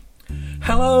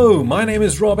Hello, my name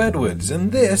is Rob Edwards,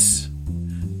 and this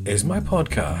is my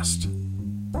podcast.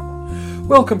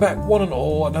 Welcome back, one and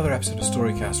all, another episode of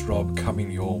Storycast Rob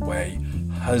coming your way.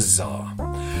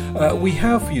 Huzzah! We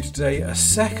have for you today a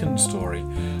second story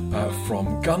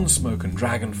from Gunsmoke and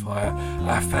Dragonfire,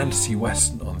 a fantasy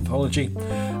western anthology,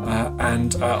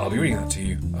 and I'll be reading that to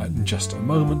you in just a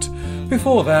moment.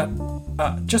 Before that,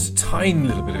 just a tiny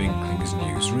little bit of Inklings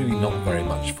news, really not very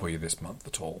much for you this month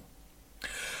at all.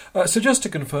 So just to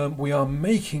confirm, we are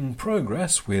making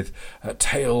progress with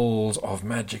Tales of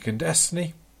Magic and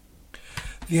Destiny.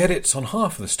 The edits on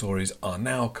half of the stories are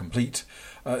now complete,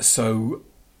 so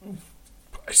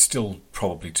still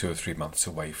probably 2 or 3 months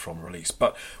away from release,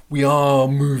 but we are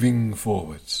moving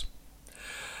forwards.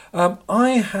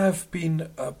 I have been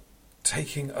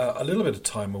taking a little bit of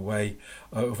time away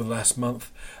over the last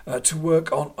month to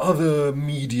work on other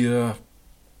media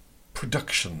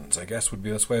productions, I guess would be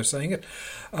the best way of saying it.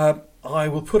 I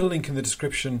will put a link in the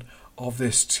description of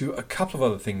this to a couple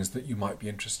of other things that you might be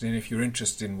interested in if you're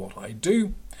interested in what I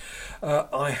do.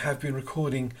 I have been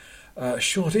recording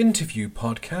short interview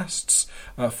podcasts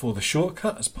for The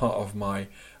Shortcut as part of my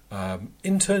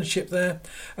internship there,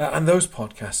 and those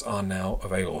podcasts are now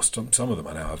available, some of them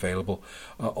are now available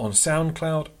on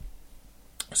SoundCloud.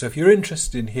 So if you're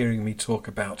interested in hearing me talk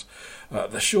about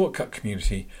the Shortcut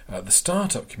community, the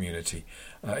startup community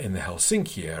in the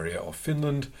Helsinki area of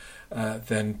Finland,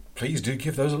 then please do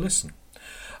give those a listen.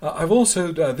 I've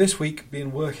also this week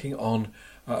been working on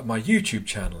my YouTube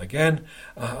channel again,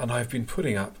 and I've been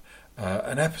putting up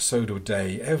an episode a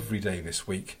day, every day this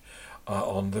week,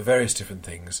 on the various different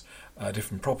things,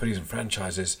 different properties and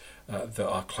franchises that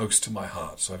are close to my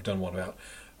heart. So I've done one about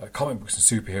comic books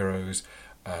and superheroes,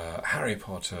 Harry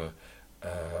Potter,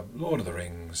 Lord of the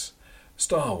Rings,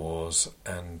 Star Wars,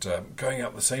 and going out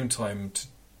at the same time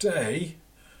today,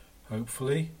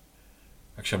 hopefully,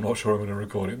 actually I'm not sure I'm going to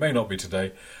record it, may not be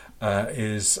today,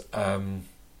 is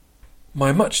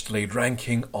my much delayed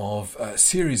ranking of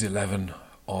Series 11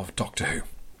 of Doctor Who.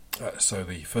 So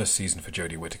the first season for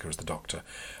Jodie Whittaker as the Doctor,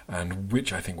 and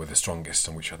which I think were the strongest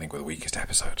and which I think were the weakest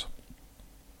episodes.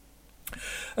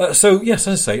 So yes,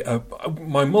 as I say,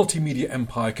 my multimedia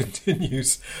empire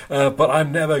continues, but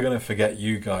I'm never going to forget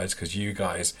you guys, because you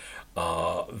guys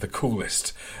are the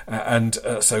coolest.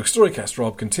 So Storycast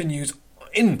Rob continues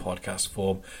in podcast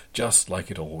form, just like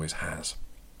it always has.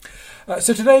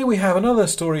 So today we have another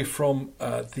story from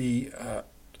the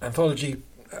anthology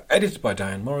edited by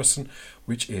Diane Morrison,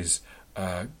 which is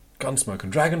Gunsmoke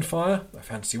and Dragonfire, a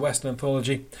fantasy western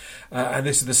anthology, and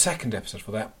this is the second episode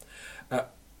for that.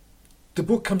 The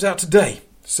book comes out today,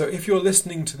 so if you're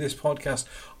listening to this podcast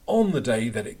on the day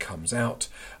that it comes out,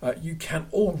 you can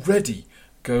already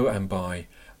go and buy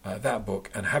that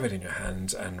book and have it in your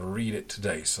hands and read it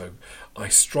today, so I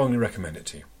strongly recommend it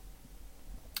to you.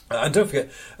 And don't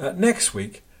forget,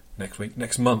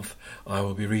 next month, I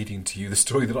will be reading to you the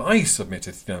story that I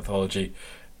submitted to the anthology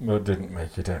but didn't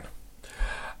make it in.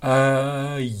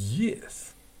 Yes.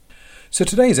 So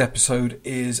today's episode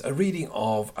is a reading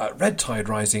of Red Tide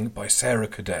Rising by Sarah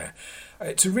Coder.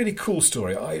 It's a really cool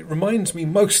story. It reminds me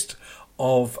most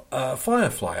of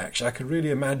Firefly, actually. I could really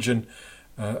imagine,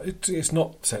 it's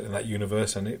not set in that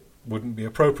universe and it wouldn't be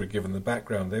appropriate given the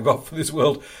background they've got for this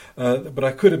world, but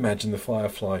I could imagine the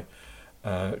Firefly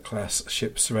class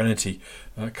ship Serenity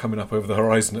coming up over the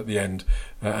horizon at the end,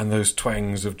 and those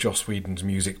twangs of Joss Whedon's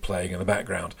music playing in the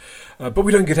background. But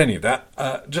we don't get any of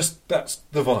that, just that's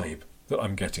the vibe that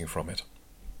I'm getting from it.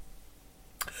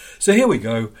 So here we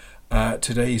go,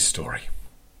 today's story.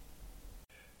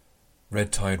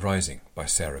 Red Tide Rising by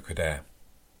Sarah Coder.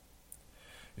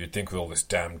 You'd think with all this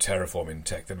damn terraforming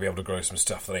tech they'd be able to grow some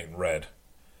stuff that ain't red.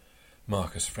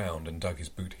 Marcus frowned and dug his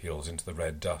boot heels into the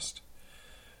red dust.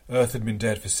 Earth had been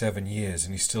dead for 7 years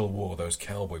and he still wore those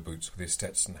cowboy boots with his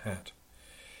Stetson hat.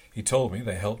 He told me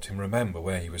they helped him remember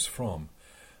where he was from.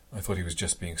 I thought he was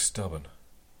just being stubborn.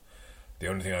 The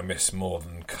only thing I miss more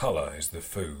than colour is the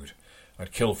food.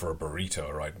 I'd kill for a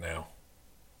burrito right now.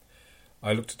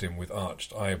 I looked at him with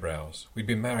arched eyebrows. We'd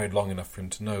been married long enough for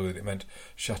him to know that it meant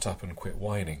shut up and quit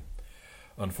whining.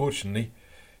 Unfortunately,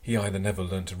 he either never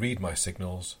learned to read my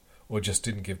signals or just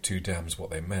didn't give two damns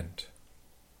what they meant.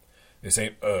 This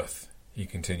ain't Earth, he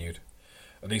continued.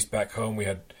 At least back home we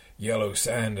had yellow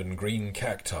sand and green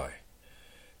cacti.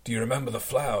 Do you remember the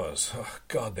flowers? Oh,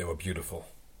 God, they were beautiful.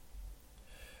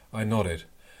 I nodded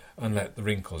and let the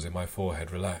wrinkles in my forehead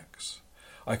relax.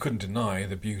 I couldn't deny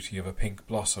the beauty of a pink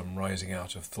blossom rising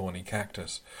out of thorny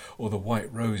cactus, or the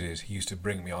white roses he used to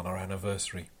bring me on our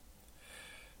anniversary.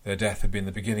 Their death had been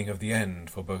the beginning of the end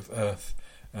for both Earth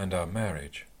and our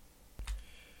marriage.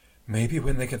 Maybe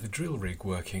when they get the drill rig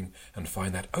working and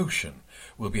find that ocean,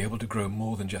 we'll be able to grow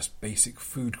more than just basic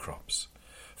food crops.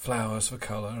 Flowers for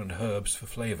colour and herbs for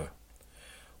flavour.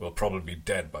 We'll probably be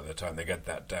dead by the time they get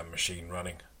that damn machine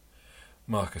running.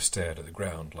 Marcus stared at the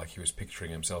ground like he was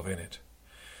picturing himself in it.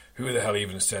 Who the hell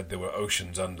even said there were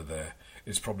oceans under there?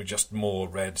 It's probably just more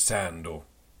red sand or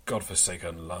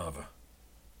godforsaken lava.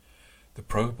 The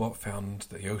probot found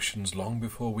the oceans long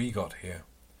before we got here.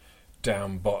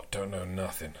 Damn bot don't know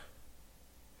nothing.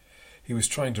 He was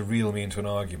trying to reel me into an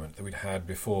argument that we'd had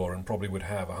before and probably would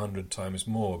have 100 times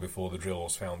more before the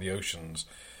drills found the oceans.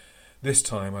 This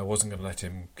time I wasn't going to let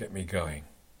him get me going.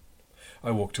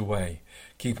 I walked away,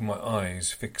 keeping my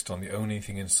eyes fixed on the only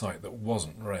thing in sight that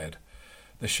wasn't red,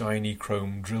 the shiny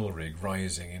chrome drill rig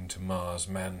rising into Mars'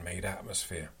 man-made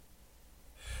atmosphere,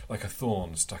 like a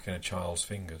thorn stuck in a child's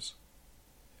fingers.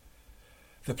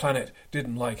 The planet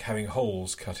didn't like having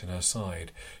holes cut in her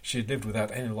side. She had lived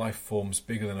without any life forms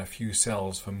bigger than a few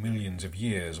cells for millions of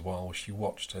years while she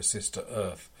watched her sister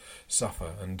Earth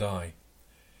suffer and die.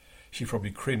 She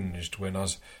probably cringed when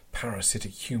us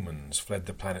parasitic humans fled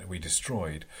the planet we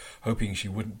destroyed, hoping she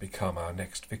wouldn't become our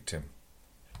next victim.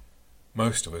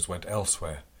 Most of us went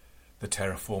elsewhere, the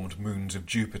terraformed moons of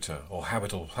Jupiter or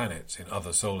habitable planets in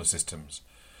other solar systems.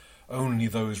 Only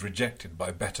those rejected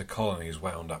by better colonies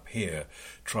wound up here,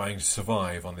 trying to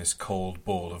survive on this cold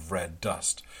ball of red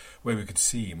dust, where we could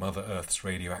see Mother Earth's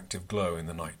radioactive glow in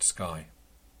the night sky.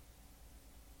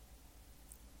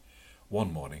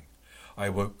 One morning, I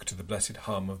woke to the blessed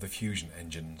hum of the fusion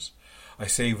engines. I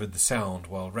savoured the sound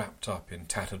while wrapped up in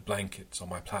tattered blankets on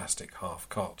my plastic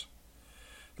half-cot.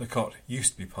 The cot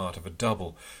used to be part of a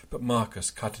double, but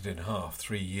Marcus cut it in half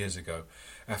 3 years ago,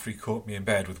 after he caught me in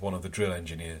bed with one of the drill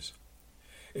engineers.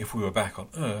 If we were back on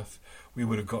Earth, we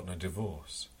would have gotten a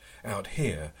divorce. Out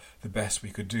here, the best we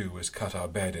could do was cut our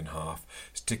bed in half,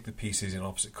 stick the pieces in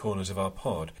opposite corners of our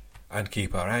pod, and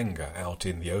keep our anger out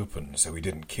in the open so we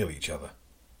didn't kill each other.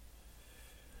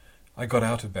 I got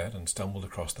out of bed and stumbled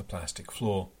across the plastic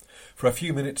floor. For a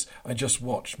few minutes, I just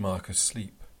watched Marcus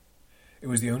sleep. It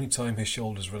was the only time his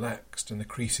shoulders relaxed and the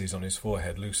creases on his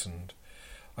forehead loosened.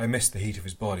 I missed the heat of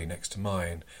his body next to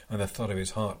mine and the thud of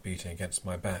his heart beating against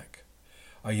my back.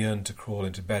 I yearned to crawl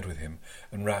into bed with him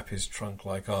and wrap his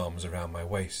trunk-like arms around my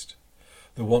waist.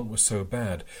 The want was so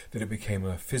bad that it became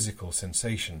a physical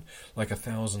sensation, like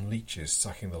 1,000 leeches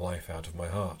sucking the life out of my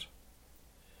heart.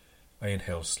 I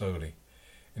inhaled slowly,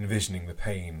 envisioning the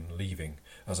pain leaving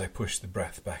as I pushed the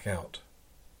breath back out.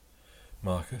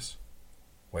 "Marcus,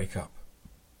 wake up."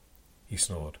 He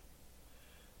snored.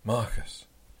 "Marcus."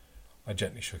 I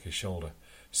gently shook his shoulder,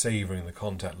 savouring the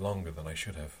contact longer than I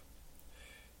should have.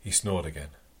 He snored again.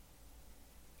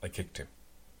 I kicked him.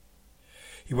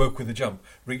 He woke with a jump,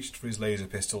 reached for his laser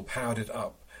pistol, powered it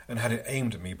up, and had it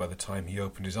aimed at me by the time he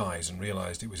opened his eyes and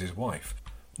realised it was his wife,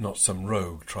 not some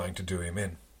rogue trying to do him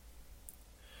in.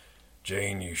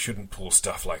 "Jane, you shouldn't pull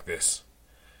stuff like this."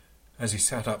 As he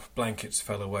sat up, blankets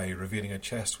fell away, revealing a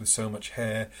chest with so much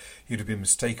hair he'd have been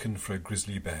mistaken for a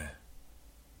grizzly bear.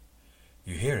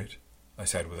 "You hear it?" I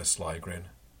said with a sly grin.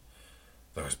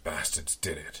 "Those bastards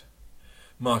did it."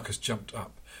 Marcus jumped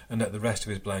up and let the rest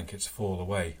of his blankets fall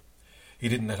away. He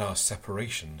didn't let our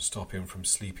separation stop him from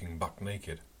sleeping buck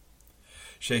naked.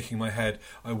 Shaking my head,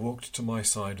 I walked to my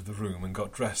side of the room and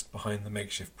got dressed behind the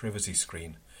makeshift privacy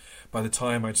screen. By the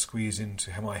time I'd squeezed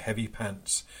into my heavy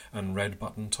pants and red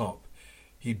button top,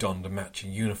 he donned a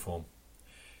matching uniform.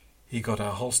 He got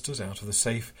our holsters out of the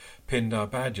safe, pinned our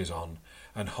badges on,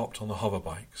 and hopped on the hover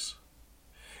bikes.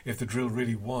 If the drill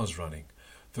really was running,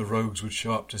 the rogues would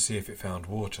show up to see if it found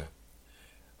water,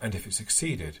 and if it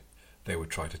succeeded, they would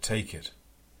try to take it.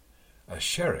 As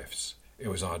sheriffs, it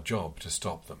was our job to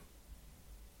stop them.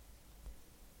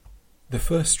 The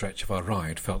first stretch of our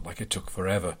ride felt like it took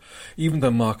forever, even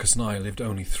though Marcus and I lived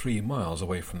only 3 miles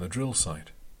away from the drill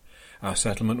site. Our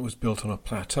settlement was built on a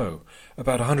plateau,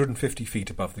 about 150 feet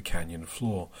above the canyon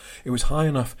floor. It was high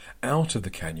enough out of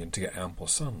the canyon to get ample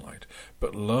sunlight,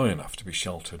 but low enough to be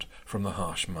sheltered from the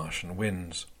harsh Martian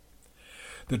winds.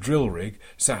 The drill rig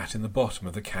sat in the bottom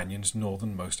of the canyon's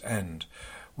northernmost end,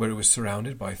 where it was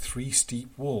surrounded by 3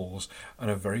 steep walls and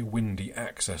a very windy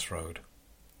access road.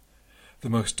 The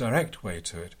most direct way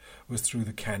to it was through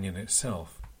the canyon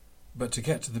itself, but to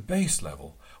get to the base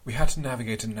level, we had to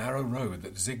navigate a narrow road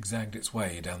that zigzagged its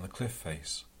way down the cliff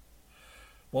face.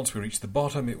 Once we reached the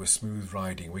bottom, it was smooth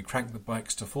riding. We cranked the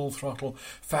bikes to full throttle,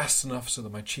 fast enough so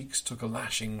that my cheeks took a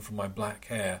lashing from my black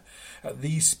hair. At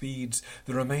these speeds,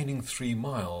 the remaining 3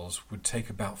 miles would take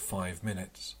about 5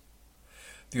 minutes.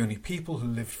 The only people who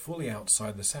lived fully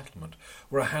outside the settlement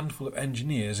were a handful of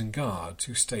engineers and guards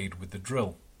who stayed with the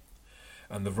drill.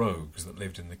 and the rogues that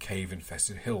lived in the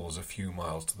cave-infested hills a few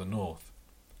miles to the north.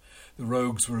 The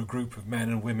rogues were a group of men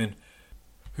and women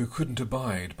who couldn't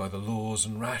abide by the laws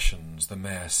and rations the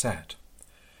mayor set.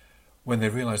 When they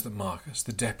realised that Marcus,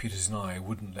 the deputies and I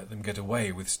wouldn't let them get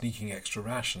away with sneaking extra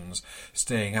rations,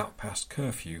 staying out past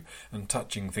curfew and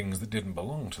touching things that didn't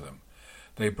belong to them,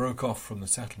 they broke off from the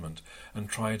settlement and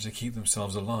tried to keep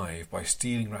themselves alive by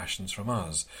stealing rations from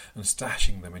us and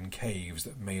stashing them in caves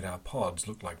that made our pods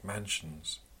look like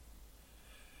mansions.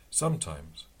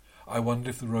 Sometimes I wondered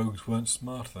if the rogues weren't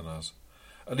smarter than us,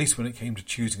 at least when it came to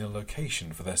choosing a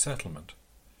location for their settlement.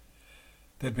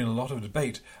 There'd been a lot of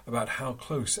debate about how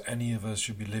close any of us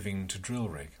should be living to drill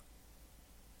rig.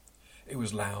 It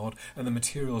was loud, and the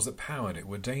materials that powered it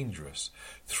were dangerous.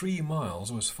 3 miles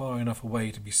was far enough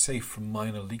away to be safe from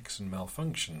minor leaks and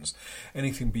malfunctions.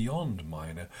 Anything beyond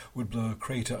minor would blow a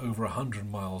crater over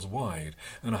 100 miles wide,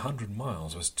 and 100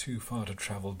 miles was too far to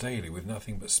travel daily with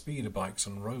nothing but speeder bikes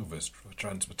and rovers for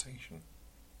transportation.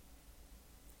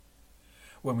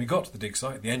 When we got to the dig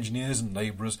site, the engineers and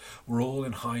labourers were all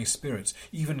in high spirits.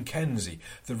 Even Kenzie,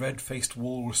 the red-faced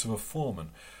walrus of a foreman,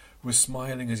 was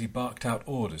smiling as he barked out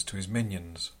orders to his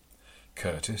minions.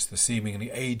 Curtis, the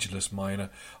seemingly ageless miner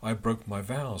I broke my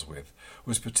vows with,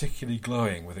 was particularly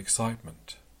glowing with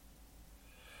excitement.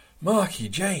 "Marky,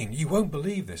 Jane, you won't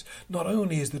believe this. Not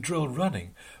only is the drill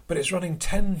running, but it's running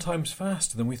 10 times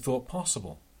faster than we thought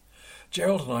possible.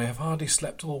 Gerald and I have hardly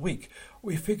slept all week.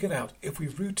 We figured out if we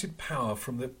routed power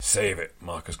from the—" "Save it,"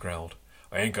 Marcus growled.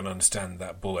 "I ain't going to understand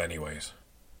that bull anyways."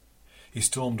 He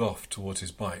stormed off towards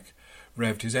his bike,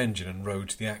 revved his engine and rode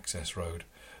to the access road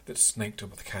that snaked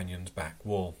up the canyon's back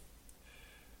wall.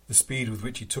 The speed with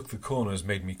which he took the corners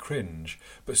made me cringe,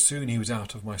 but soon he was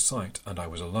out of my sight and I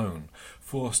was alone,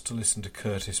 forced to listen to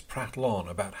Curtis prattle on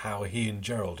about how he and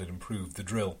Gerald had improved the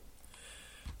drill.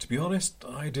 To be honest,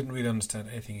 I didn't really understand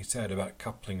anything he said about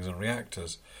couplings and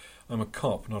reactors. I'm a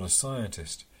cop, not a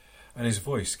scientist, and his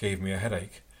voice gave me a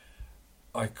headache.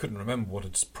 I couldn't remember what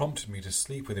had prompted me to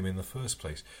sleep with him in the first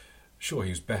place. Sure,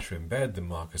 he was better in bed than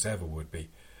Marcus ever would be,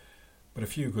 but a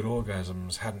few good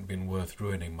orgasms hadn't been worth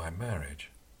ruining my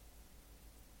marriage.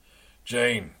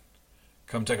 "Jane,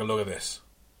 come take a look at this."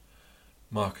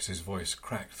 Marcus's voice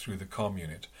cracked through the comm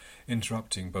unit,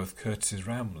 interrupting both Curtis's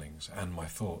ramblings and my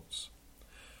thoughts.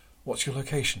 "What's your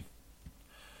location?"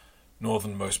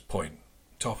 "Northernmost point,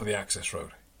 top of the access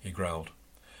road," he growled.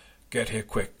 "Get here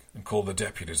quick and call the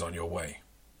deputies on your way."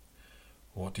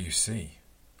 "What do you see?"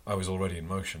 I was already in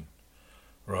motion.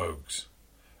 "Rogues.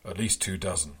 At least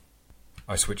 24.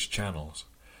 I switched channels.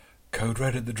 "Code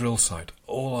red at the drill site.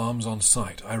 All arms on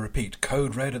site. I repeat,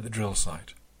 code red at the drill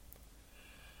site."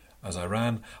 As I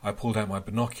ran, I pulled out my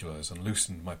binoculars and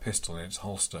loosened my pistol in its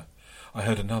holster. I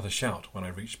heard another shout when I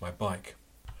reached my bike.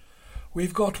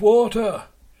 "We've got water!"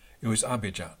 It was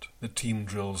Abijat, the team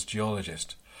drill's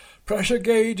geologist. "Pressure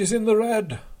gauge is in the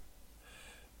red."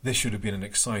 This should have been an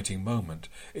exciting moment.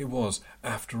 It was,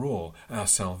 after all, our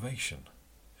salvation.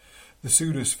 The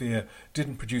pseudosphere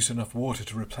didn't produce enough water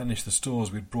to replenish the stores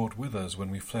we'd brought with us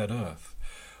when we fled Earth.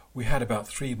 We had about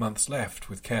 3 months left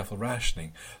with careful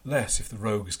rationing, less if the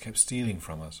rogues kept stealing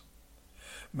from us.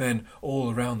 Men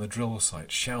all around the drill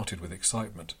site shouted with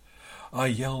excitement. I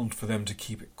yelled for them to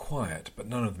keep it quiet, but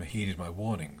none of them heeded my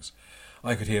warnings.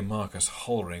 I could hear Marcus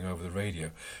hollering over the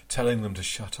radio, telling them to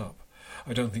shut up.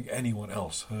 I don't think anyone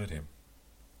else heard him.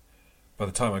 By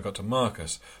the time I got to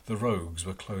Marcus, the rogues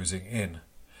were closing in.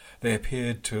 They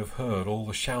appeared to have heard all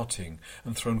the shouting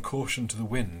and thrown caution to the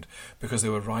wind because they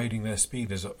were riding their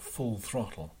speeders at full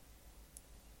throttle.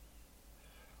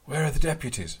 "Where are the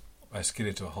deputies?" I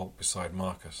skidded to a halt beside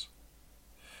Marcus.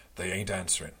 "They ain't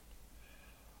answering.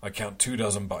 I count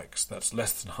 24 bikes. That's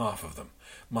less than half of them.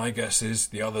 My guess is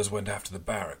the others went after the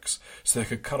barracks so they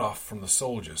could cut off from the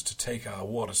soldiers to take our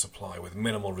water supply with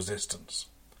minimal resistance."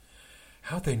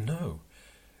 "How'd they know?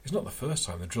 It's not the first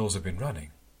time the drills have been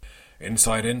running."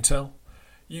 "Inside intel?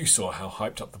 You saw how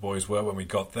hyped up the boys were when we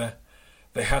got there.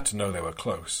 They had to know they were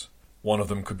close. One of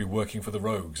them could be working for the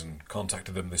rogues and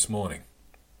contacted them this morning."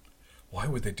 "Why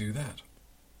would they do that?"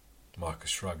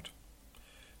 Marcus shrugged.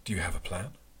 "Do you have a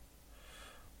plan?"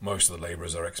 "Most of the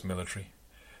labourers are ex-military.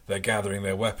 They're gathering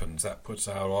their weapons. That puts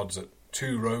our odds at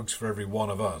 2 rogues for every one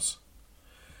of us."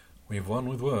 "We've won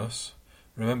with worse.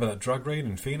 Remember that drug raid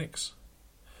in Phoenix?"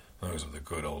 "Those were the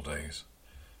good old days."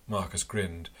 Marcus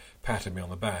grinned, patted me on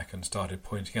the back, and started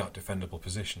pointing out defendable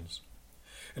positions.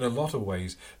 In a lot of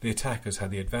ways, the attackers had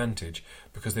the advantage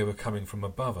because they were coming from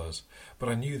above us, but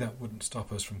I knew that wouldn't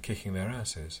stop us from kicking their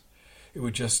asses. It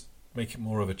would just make it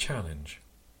more of a challenge.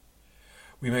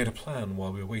 We made a plan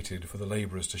while we waited for the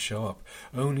labourers to show up.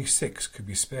 Only 6 could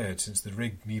be spared since the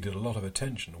rig needed a lot of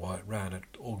attention while it ran at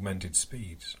augmented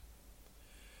speeds.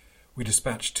 We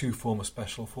dispatched 2 former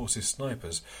Special Forces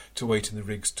snipers to wait in the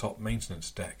rig's top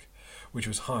maintenance deck, which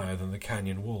was higher than the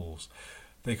canyon walls.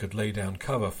 They could lay down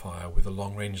cover fire with the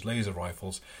long-range laser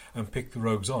rifles and pick the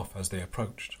rogues off as they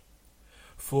approached.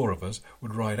 4 of us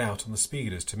would ride out on the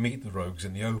speeders to meet the rogues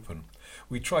in the open.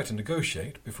 We'd try to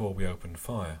negotiate before we opened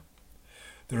fire.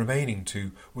 The remaining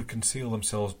 2 would conceal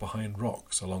themselves behind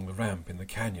rocks along the ramp in the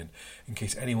canyon in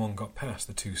case anyone got past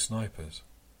the 2 snipers.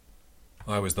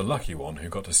 I was the lucky one who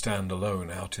got to stand alone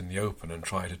out in the open and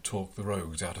try to talk the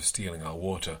rogues out of stealing our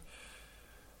water.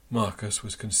 Marcus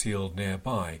was concealed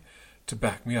nearby to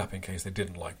back me up in case they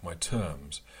didn't like my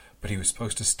terms, but he was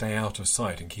supposed to stay out of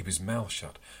sight and keep his mouth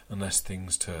shut unless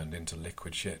things turned into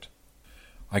liquid shit.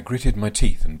 I gritted my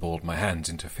teeth and balled my hands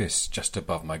into fists just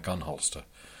above my gun holster.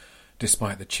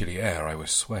 Despite the chilly air, I was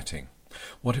sweating.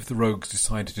 What if the rogues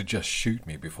decided to just shoot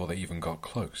me before they even got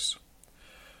close?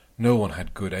 No one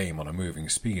had good aim on a moving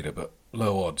speeder, but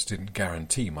low odds didn't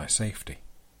guarantee my safety.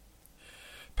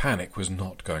 Panic was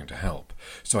not going to help,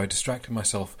 so I distracted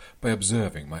myself by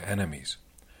observing my enemies.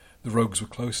 The rogues were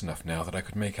close enough now that I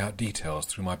could make out details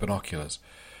through my binoculars.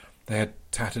 They had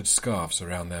tattered scarves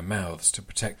around their mouths to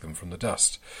protect them from the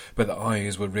dust, but their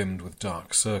eyes were rimmed with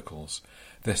dark circles.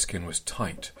 Their skin was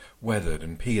tight, weathered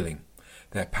and peeling.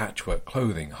 Their patchwork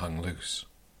clothing hung loose.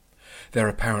 Their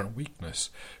apparent weakness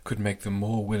could make them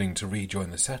more willing to rejoin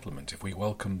the settlement if we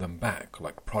welcomed them back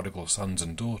like prodigal sons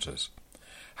and daughters.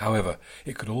 However,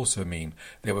 it could also mean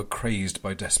they were crazed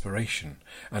by desperation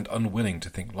and unwilling to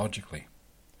think logically.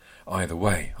 Either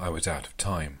way, I was out of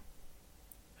time.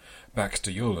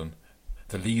 Baxter Yolen,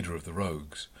 the leader of the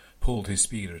rogues, pulled his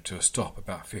speeder to a stop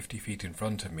about 50 feet in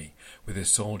front of me, with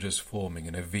his soldiers forming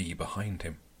in a V behind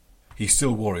him. He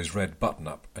still wore his red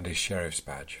button-up and his sheriff's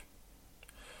badge.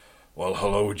 "Well,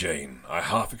 hello, Jane. I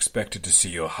half expected to see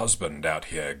your husband out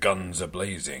here, guns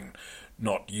a-blazing,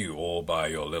 not you all by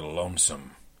your little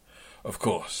lonesome. Of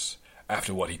course,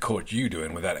 after what he caught you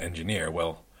doing with that engineer,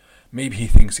 well, maybe he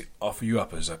thinks he'd offer you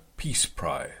up as a peace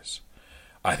prize.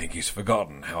 I think he's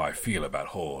forgotten how I feel about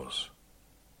whores."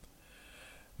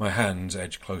 My hands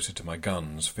edged closer to my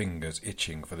guns, fingers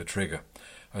itching for the trigger.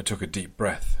 I took a deep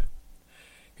breath.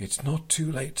 "It's not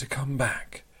too late to come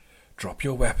back. Drop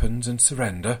your weapons and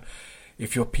surrender.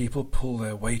 If your people pull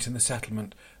their weight in the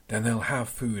settlement, then they'll have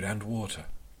food and water."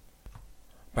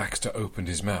 Baxter opened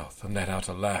his mouth and let out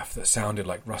a laugh that sounded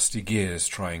like rusty gears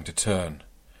trying to turn.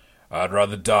 "I'd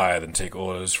rather die than take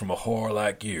orders from a whore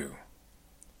like you."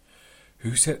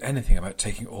 "Who said anything about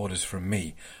taking orders from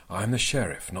me? I'm the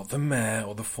sheriff, not the mayor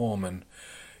or the foreman.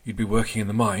 You'd be working in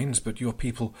the mines, but your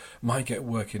people might get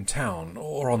work in town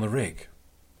or on the rig."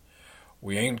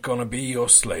 "We ain't gonna be your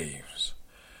slaves."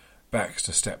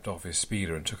 Baxter stepped off his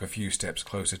speeder and took a few steps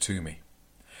closer to me.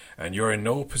 "And you're in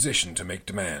no position to make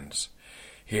demands.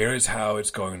 Here is how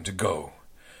it's going to go.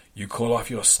 You call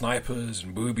off your snipers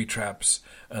and booby traps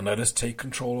and let us take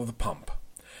control of the pump.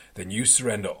 Then you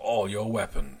surrender all your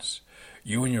weapons.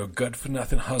 You and your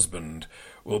good-for-nothing husband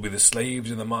will be the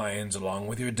slaves in the mines along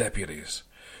with your deputies,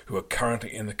 who are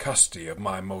currently in the custody of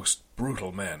my most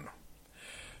brutal men.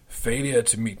 Failure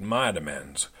to meet my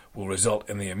demands will result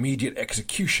in the immediate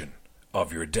execution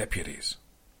of your deputies."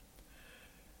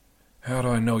 "How do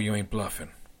I know you ain't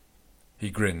bluffing?"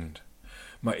 He grinned.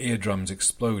 My eardrums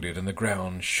exploded and the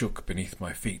ground shook beneath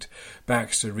my feet.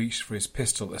 Baxter reached for his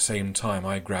pistol at the same time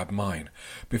I grabbed mine.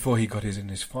 Before he got in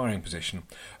his firing position,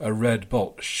 a red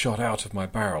bolt shot out of my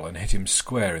barrel and hit him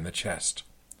square in the chest.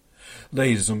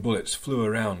 Lasers and bullets flew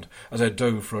around as I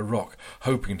dove for a rock,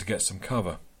 hoping to get some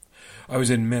cover. I was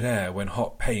in mid-air when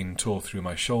hot pain tore through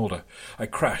my shoulder. I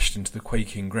crashed into the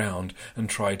quaking ground and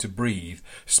tried to breathe.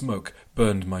 Smoke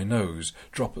burned my nose.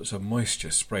 Droplets of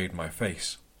moisture sprayed my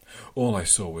face. All I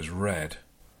saw was red.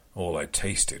 All I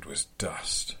tasted was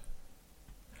dust.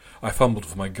 I fumbled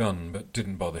for my gun, but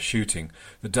didn't bother shooting.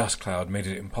 The dust cloud made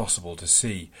it impossible to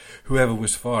see. Whoever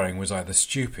was firing was either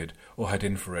stupid or had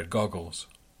infrared goggles.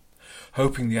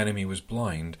 Hoping the enemy was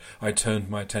blind, I turned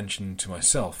my attention to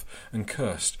myself and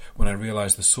cursed when I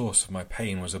realized the source of my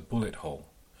pain was a bullet hole.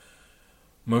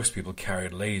 Most people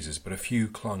carried lasers, but a few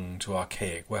clung to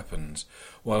archaic weapons.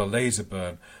 While a laser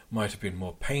burn might have been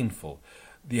more painful,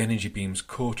 the energy beams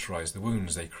cauterized the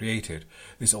wounds they created.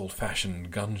 This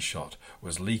old-fashioned gunshot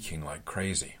was leaking like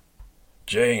crazy.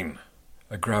 "Jane!"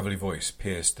 A gravelly voice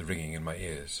pierced the ringing in my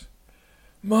ears.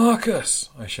 "Marcus!"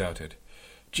 I shouted.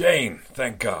 "Jane,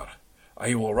 thank God. Are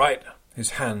you all right?"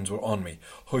 His hands were on me,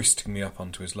 hoisting me up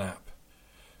onto his lap.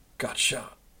 "Got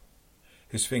shot."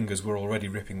 His fingers were already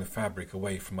ripping the fabric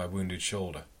away from my wounded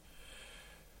shoulder.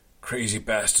 "Crazy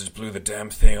bastards blew the damn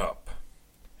thing up."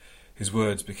 His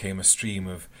words became a stream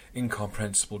of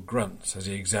incomprehensible grunts as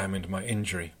he examined my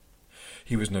injury.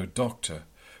 He was no doctor,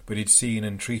 but he'd seen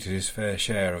and treated his fair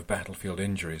share of battlefield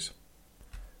injuries.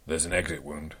 "There's an exit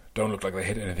wound. Don't look like they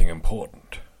hit anything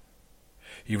important."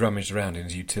 He rummaged around in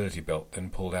his utility belt, then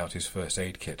pulled out his first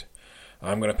aid kit.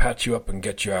 "I'm going to patch you up and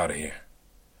get you out of here."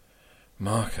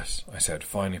 "Marcus," I said,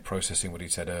 finally processing what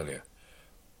he'd said earlier.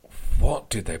 "What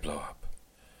did they blow up?"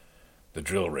 "The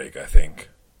drill rig, I think."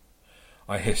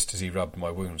 I hissed as he rubbed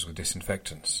my wounds with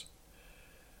disinfectants.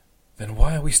 "Then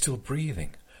why are we still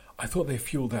breathing? I thought they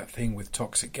fueled that thing with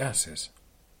toxic gases."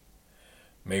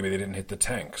 "Maybe they didn't hit the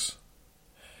tanks."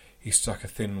 He stuck a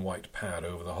thin white pad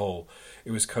over the hole.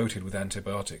 It was coated with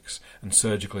antibiotics and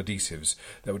surgical adhesives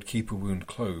that would keep a wound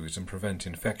closed and prevent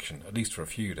infection, at least for a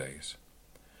few days.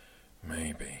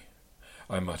 "Maybe,"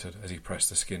 I muttered as he pressed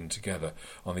the skin together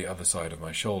on the other side of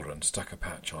my shoulder and stuck a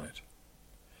patch on it.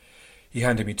 He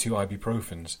handed me 2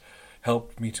 ibuprofens,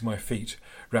 helped me to my feet,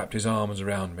 wrapped his arms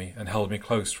around me, and held me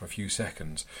close for a few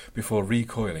seconds before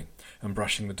recoiling and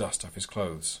brushing the dust off his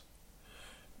clothes.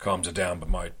 "Comms are down, but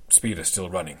my speeder's still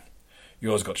running.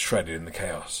 Yours got shredded in the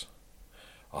chaos."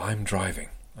 "I'm driving,"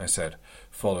 I said,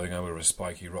 following over a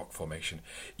spiky rock formation,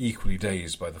 equally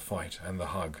dazed by the fight and the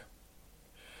hug.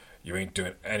 "You ain't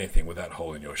doing anything with that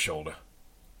hole in your shoulder."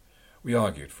 We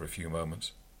argued for a few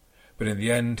moments, but in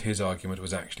the end his argument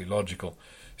was actually logical.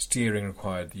 Steering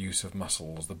required the use of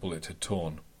muscles the bullet had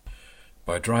torn.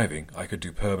 By driving, I could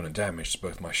do permanent damage to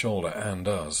both my shoulder and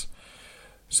us,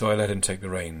 so I let him take the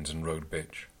reins and rode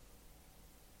bitch.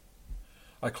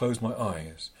 I closed my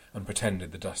eyes and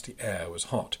pretended the dusty air was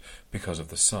hot because of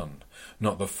the sun,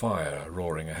 not the fire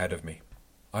roaring ahead of me.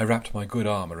 I wrapped my good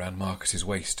arm around Marcus's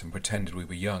waist and pretended we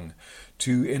were young,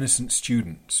 2 innocent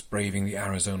students braving the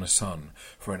Arizona sun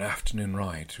for an afternoon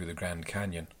ride through the Grand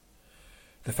Canyon.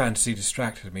 The fantasy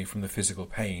distracted me from the physical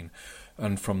pain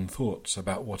and from thoughts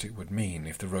about what it would mean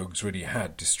if the rogues really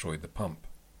had destroyed the pump.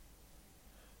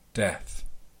 Death.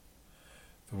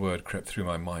 The word crept through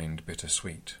my mind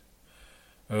bittersweet.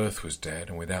 Earth was dead,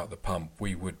 and without the pump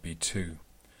we would be too.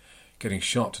 Getting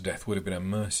shot to death would have been a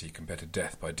mercy compared to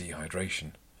death by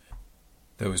dehydration.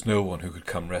 There was no one who could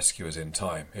come rescue us in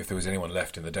time, if there was anyone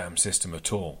left in the damn system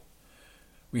at all.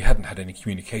 We hadn't had any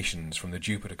communications from the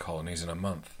Jupiter colonies in a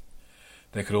month.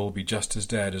 They could all be just as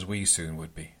dead as we soon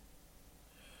would be.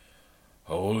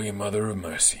 "Holy Mother of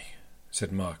Mercy,"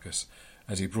 said Marcus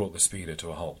as he brought the speeder to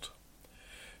a halt.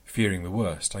 Fearing the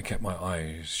worst, I kept my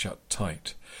eyes shut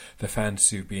tight. The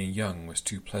fantasy of being young was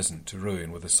too pleasant to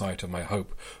ruin with the sight of my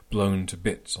hope blown to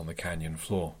bits on the canyon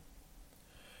floor.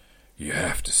 "You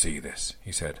have to see this,"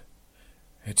 he said.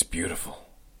 "It's beautiful."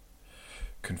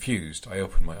 Confused, I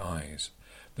opened my eyes.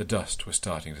 The dust was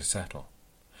starting to settle.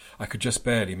 I could just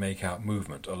barely make out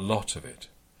movement, a lot of it.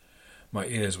 My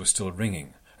ears were still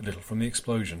ringing, a little from the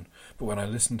explosion, but when I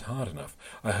listened hard enough,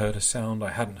 I heard a sound I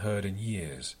hadn't heard in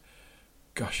years.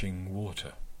 Gushing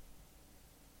water.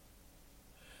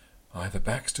 Either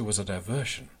Baxter was a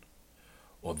diversion,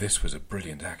 or this was a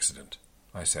brilliant accident,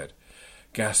 I said,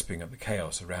 gasping at the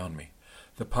chaos around me.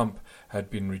 The pump had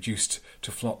been reduced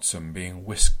to flotsam being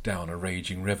whisked down a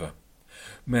raging river.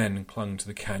 Men clung to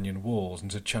the canyon walls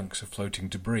and to chunks of floating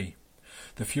debris.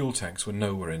 The fuel tanks were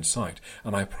nowhere in sight,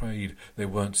 and I prayed they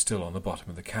weren't still on the bottom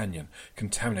of the canyon,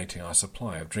 contaminating our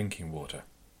supply of drinking water.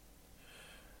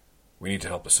 "We need to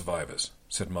help the survivors,"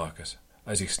 said Marcus,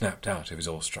 as he snapped out of his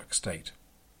awestruck state.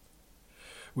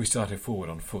 We started forward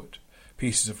on foot.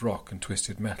 Pieces of rock and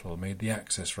twisted metal made the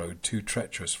access road too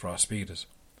treacherous for our speeders.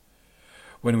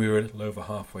 When we were a little over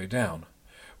halfway down,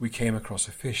 we came across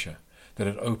a fissure that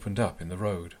had opened up in the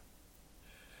road.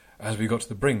 As we got to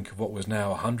the brink of what was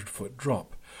now 100-foot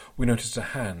drop, we noticed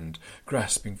a hand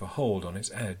grasping for hold on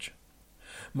its edge.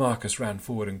 Marcus ran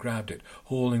forward and grabbed it,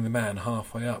 hauling the man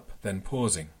halfway up, then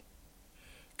pausing.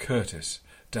 Curtis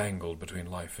dangled between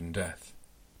life and death.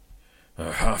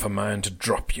 "I've half a mind to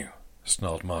drop you,"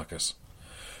 snarled Marcus.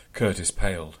 Curtis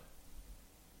paled.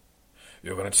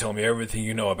 "You're going to tell me everything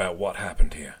you know about what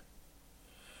happened here."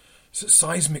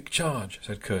 "Seismic charge,"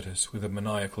 said Curtis with a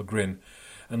maniacal grin,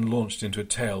 and launched into a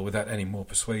tale without any more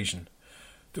persuasion.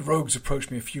 "The rogues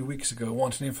approached me a few weeks ago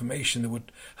wanting information that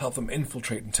would help them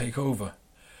infiltrate and take over.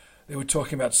 They were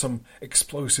talking about some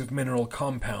explosive mineral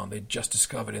compound they'd just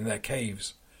discovered in their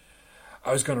caves.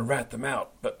 I was going to rat them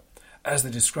out, but as they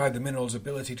described the mineral's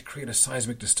ability to create a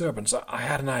seismic disturbance, I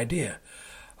had an idea.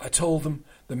 I told them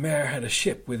the mayor had a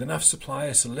ship with enough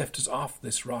supplies to lift us off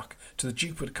this rock to the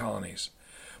Jupiter colonies,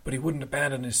 but he wouldn't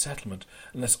abandon his settlement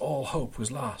unless all hope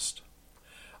was lost.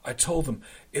 I told them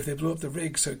if they blew up the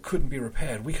rig so it couldn't be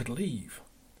repaired, we could leave."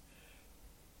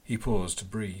 He paused to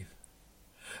breathe.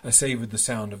 I savoured the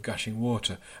sound of gushing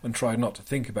water and tried not to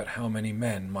think about how many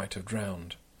men might have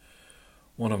drowned.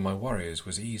 One of my worries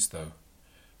was eased, though.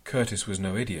 Curtis was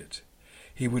no idiot.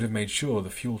 He would have made sure the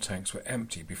fuel tanks were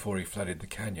empty before he flooded the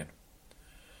canyon.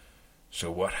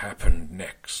 "So what happened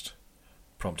next?"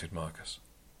 prompted Marcus.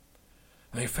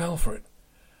 "They fell for it.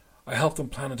 I helped them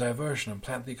plan a diversion and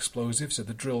plant the explosives at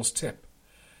the drill's tip.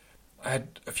 I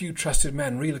had a few trusted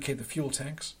men relocate the fuel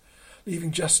tanks,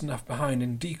 leaving just enough behind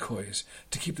in decoys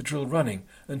to keep the drill running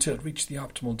until it reached the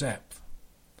optimal depth.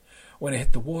 When it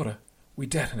hit the water, we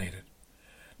detonated.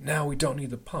 Now we don't need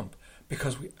the pump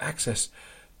because we access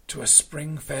to a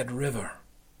spring-fed river."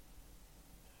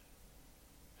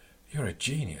 "You're a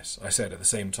genius," I said at the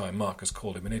same time Marcus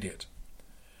called him an idiot.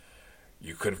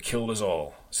 "You could have killed us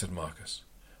all," said Marcus.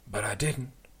 "But I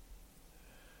didn't."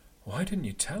 "Why didn't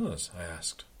you tell us?" I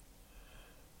asked.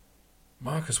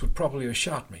 "Marcus would probably have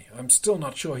shot me. I'm still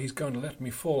not sure he's going to let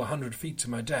me fall 100 feet to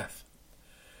my death."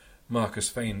 Marcus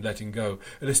feigned letting go,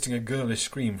 eliciting a girlish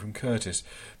scream from Curtis,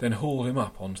 then hauled him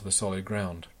up onto the solid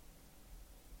ground.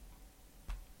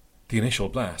 The initial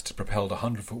blast had propelled a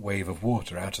 100-foot wave of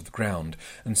water out of the ground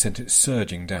and sent it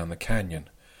surging down the canyon.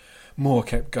 More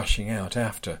kept gushing out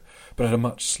after, but at a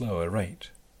much slower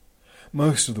rate.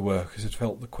 Most of the workers had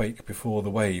felt the quake before the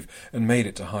wave and made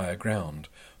it to higher ground,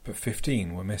 but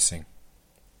 15 were missing.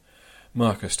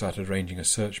 Marcus started arranging a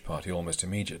search party almost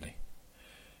immediately.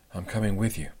 "I'm coming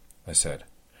with you," I said.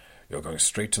 "You're going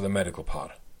straight to the medical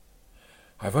part."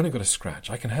 "I've only got a scratch.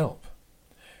 I can help."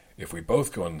 "If we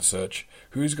both go on the search,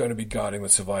 who's going to be guarding the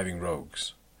surviving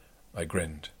rogues?" I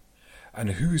grinned.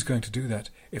 "And who's going to do that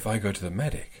if I go to the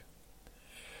medic?"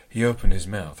 He opened his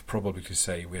mouth, probably to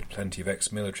say we had plenty of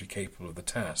ex-military capable of the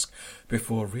task,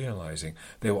 before realizing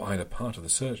they were either part of the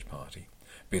search party,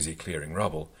 busy clearing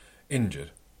rubble,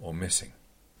 injured, or missing.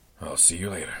 "I'll see you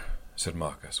later," said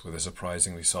Marcus, with a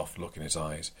surprisingly soft look in his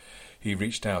eyes. He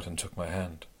reached out and took my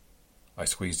hand. I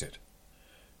squeezed it.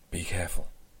 "Be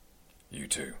careful." "You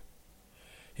too."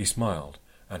 He smiled,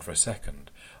 and for a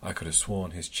second I could have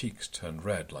sworn his cheeks turned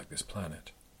red like this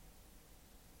planet.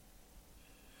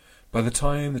 By the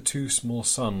time the too small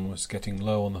sun was getting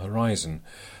low on the horizon,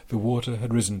 the water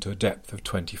had risen to a depth of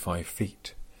 25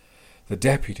 feet. The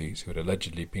deputies, who had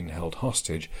allegedly been held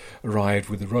hostage, arrived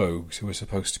with the rogues who were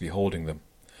supposed to be holding them.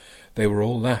 They were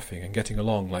all laughing and getting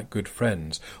along like good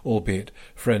friends, albeit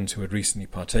friends who had recently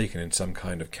partaken in some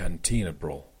kind of cantina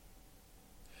brawl.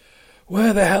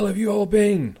 "Where the hell have you all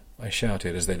been?" I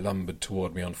shouted as they lumbered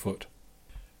toward me on foot.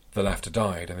 The laughter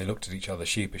died, and they looked at each other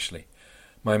sheepishly.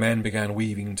 My men began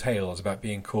weaving tales about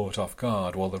being caught off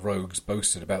guard while the rogues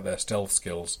boasted about their stealth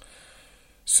skills.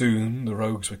 Soon the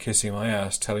rogues were kissing my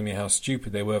ass, telling me how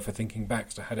stupid they were for thinking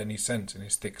Baxter had any sense in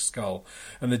his thick skull,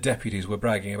 and the deputies were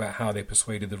bragging about how they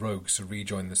persuaded the rogues to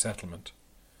rejoin the settlement.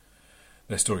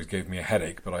 Their stories gave me a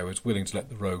headache, but I was willing to let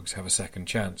the rogues have a second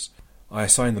chance. I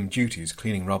assigned them duties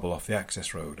cleaning rubble off the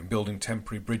access road and building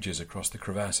temporary bridges across the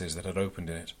crevasses that had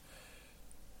opened in it.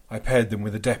 I paired them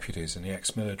with the deputies and the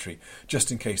ex-military, just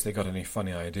in case they got any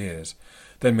funny ideas,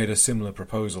 then made a similar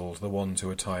proposal to the ones who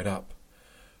were tied up.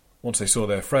 Once they saw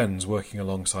their friends working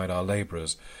alongside our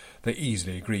labourers, they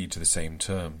easily agreed to the same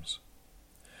terms.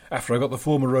 After I got the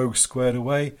former rogues squared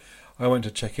away, I went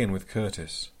to check in with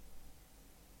Curtis.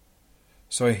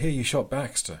 "So I hear you shot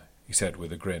Baxter," he said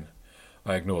with a grin.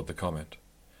 I ignored the comment.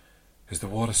 "Is the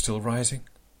water still rising?"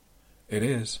 "It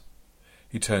is."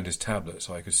 He turned his tablet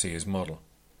so I could see his model.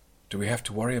 "Do we have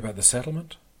to worry about the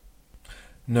settlement?"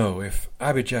 "No, if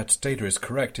Abijat's data is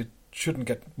correct, it shouldn't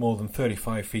get more than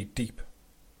 35 feet deep."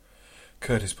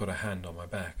 Curtis put a hand on my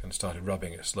back and started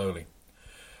rubbing it slowly.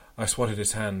 I swatted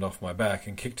his hand off my back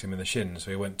and kicked him in the shin so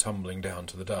he went tumbling down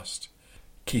to the dust.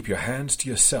 "Keep your hands to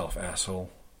yourself,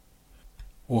 asshole."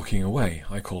 Walking away,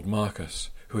 I called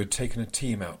Marcus, who had taken a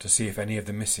team out to see if any of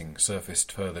the missing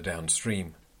surfaced further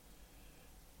downstream.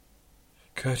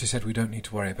 "Curtis said we don't need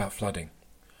to worry about flooding."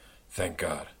 "Thank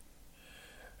God."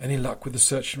 "Any luck with the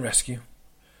search and rescue?"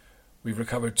 "We've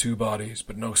recovered 2 bodies,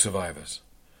 but no survivors."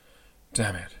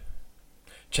 "Damn it.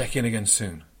 Check in again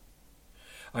soon."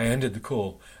 I ended the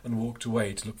call and walked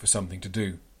away to look for something to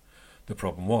do. The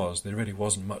problem was there really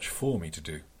wasn't much for me to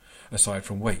do, aside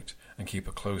from wait and keep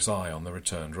a close eye on the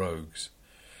returned rogues.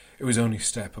 It was only a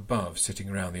step above sitting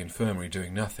around the infirmary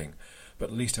doing nothing, but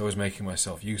at least I was making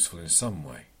myself useful in some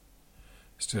way.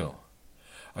 Still,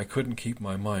 I couldn't keep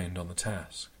my mind on the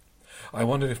task. I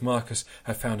wondered if Marcus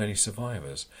had found any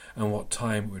survivors, and what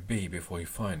time it would be before he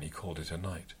finally called it a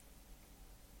night.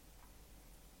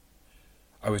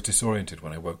 I was disoriented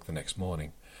when I woke the next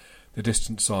morning. The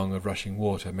distant song of rushing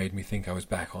water made me think I was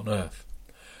back on Earth.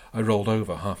 I rolled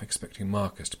over, half expecting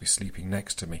Marcus to be sleeping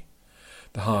next to me.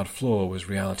 The hard floor was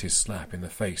reality's slap in the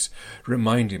face,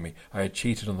 reminding me I had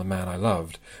cheated on the man I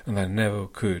loved, and I never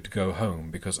could go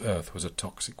home because Earth was a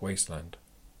toxic wasteland.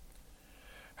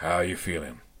 "How are you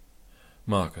feeling?"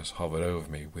 Marcus hovered over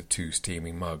me with 2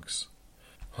 steaming mugs.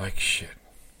 Like shit.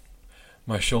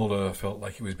 My shoulder felt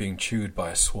like it was being chewed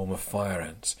by a swarm of fire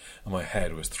ants, and my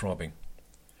head was throbbing.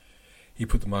 He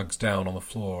put the mugs down on the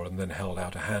floor and then held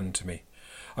out a hand to me.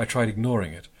 I tried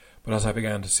ignoring it, but as I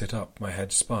began to sit up, my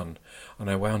head spun, and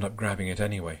I wound up grabbing it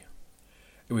anyway.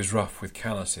 It was rough with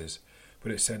calluses,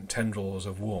 but it sent tendrils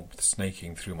of warmth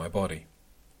snaking through my body.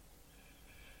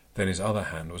 Then his other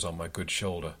hand was on my good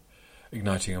shoulder,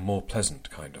 igniting a more pleasant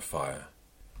kind of fire.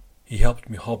 He helped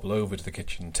me hobble over to the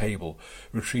kitchen table,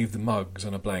 retrieve the mugs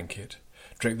and a blanket,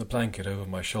 drape the blanket over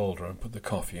my shoulder and put the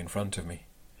coffee in front of me.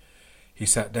 He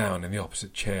sat down in the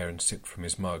opposite chair and sipped from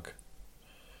his mug.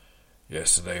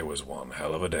 "Yesterday was one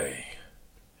hell of a day."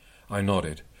 I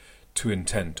nodded, too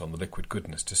intent on the liquid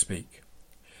goodness to speak.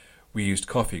 We used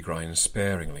coffee grinds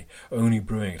sparingly, only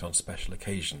brewing it on special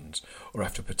occasions or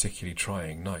after particularly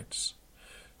trying nights.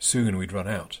 Soon we'd run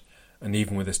out, and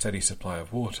even with a steady supply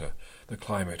of water, the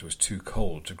climate was too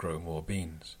cold to grow more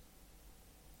beans.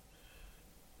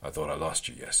 "I thought I lost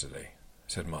you yesterday,"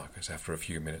 said Marcus after a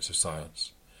few minutes of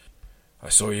silence. "I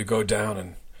saw you go down,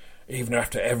 and even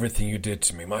after everything you did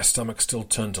to me, my stomach still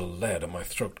turned to lead and my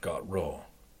throat got raw."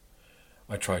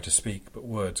 I tried to speak, but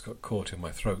words got caught in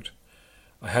my throat.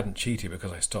 I hadn't cheated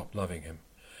because I stopped loving him.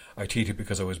 I cheated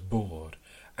because I was bored,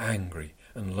 angry,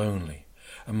 and lonely,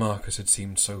 and Marcus had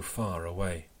seemed so far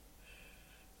away.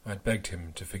 I'd begged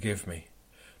him to forgive me,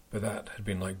 but that had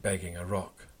been like begging a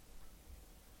rock.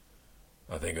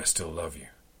 "I think I still love you."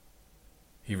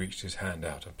 He reached his hand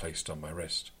out and placed it on my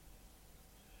wrist.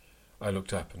 I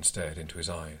looked up and stared into his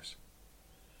eyes.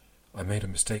 I made a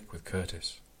mistake with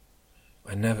Curtis.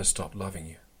 I never stopped loving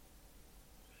you.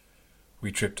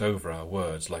 We tripped over our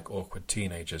words like awkward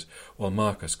teenagers while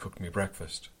Marcus cooked me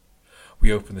breakfast.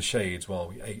 We opened the shades while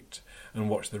we ate and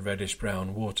watched the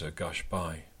reddish-brown water gush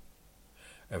by.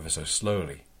 Ever so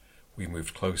slowly, we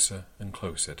moved closer and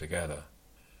closer together.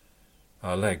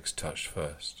 Our legs touched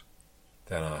first,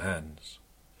 then our hands.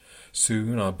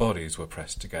 Soon our bodies were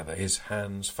pressed together, his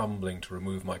hands fumbling to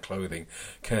remove my clothing,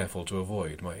 careful to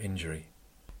avoid my injury.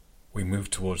 We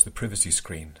moved towards the privacy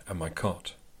screen and my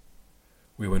cot.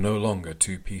 We were no longer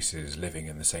 2 pieces living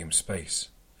in the same space,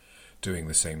 doing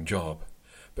the same job,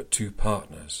 but 2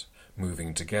 partners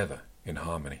moving together in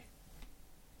harmony.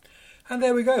 And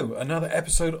there we go, another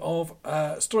episode of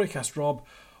Storycast Rob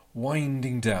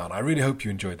winding down. I really hope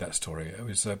you enjoyed that story. It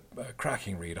was a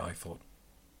cracking read, I thought.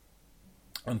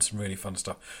 And some really fun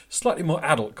stuff. Slightly more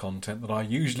adult content than I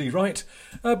usually write,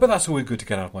 but that's always good to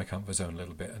get out of my comfort zone a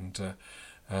little bit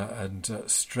and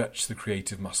stretch the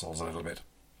creative muscles a little bit.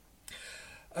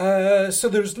 So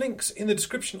there's links in the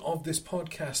description of this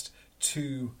podcast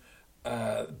to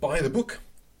buy the book,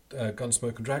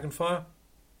 Gunsmoke and Dragonfire.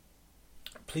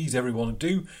 Please, everyone,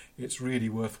 do. It's really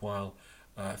worthwhile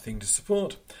thing to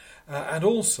support. And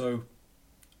also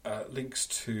links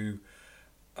to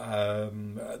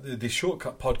the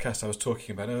Shortcut podcast I was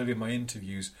talking about earlier, my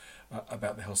interviews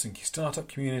about the Helsinki startup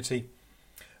community.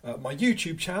 My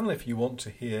YouTube channel, if you want to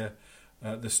hear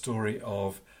the story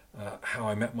of how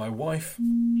I met my wife.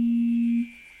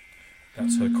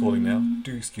 That's her calling now.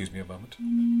 Do excuse me a moment.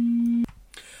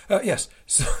 Yes,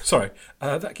 sorry.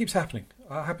 That keeps happening.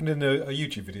 It happened in a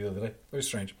YouTube video the other day. Very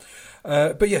strange.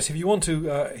 But yes, if you want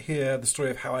to hear the story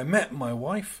of how I met my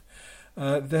wife,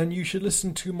 then you should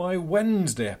listen to my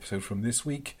Wednesday episode from this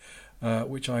week,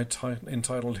 which I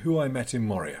entitled Who I Met in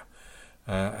Moria.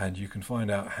 And you can find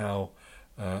out how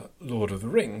Lord of the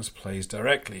Rings plays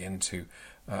directly into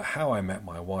how I met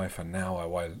my wife and now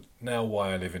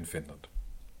why I live in Finland.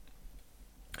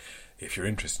 If you're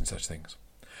interested in such things.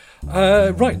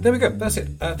 Right, there we go. That's it.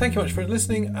 Thank you much for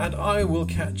listening, and I will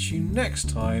catch you next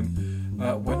time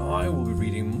when I will be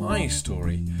reading my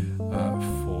story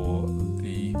for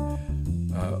the...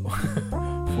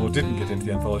 for didn't get into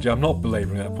the anthology. I'm not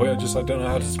belabouring that point, I don't know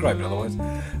how to describe it otherwise.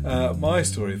 My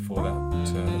story for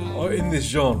that, or in this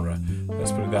genre,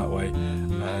 let's put it that way,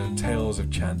 Tales of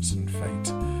Chance and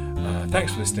Fate.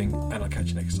 Thanks for listening, and I'll catch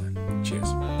you next time.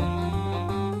 Cheers.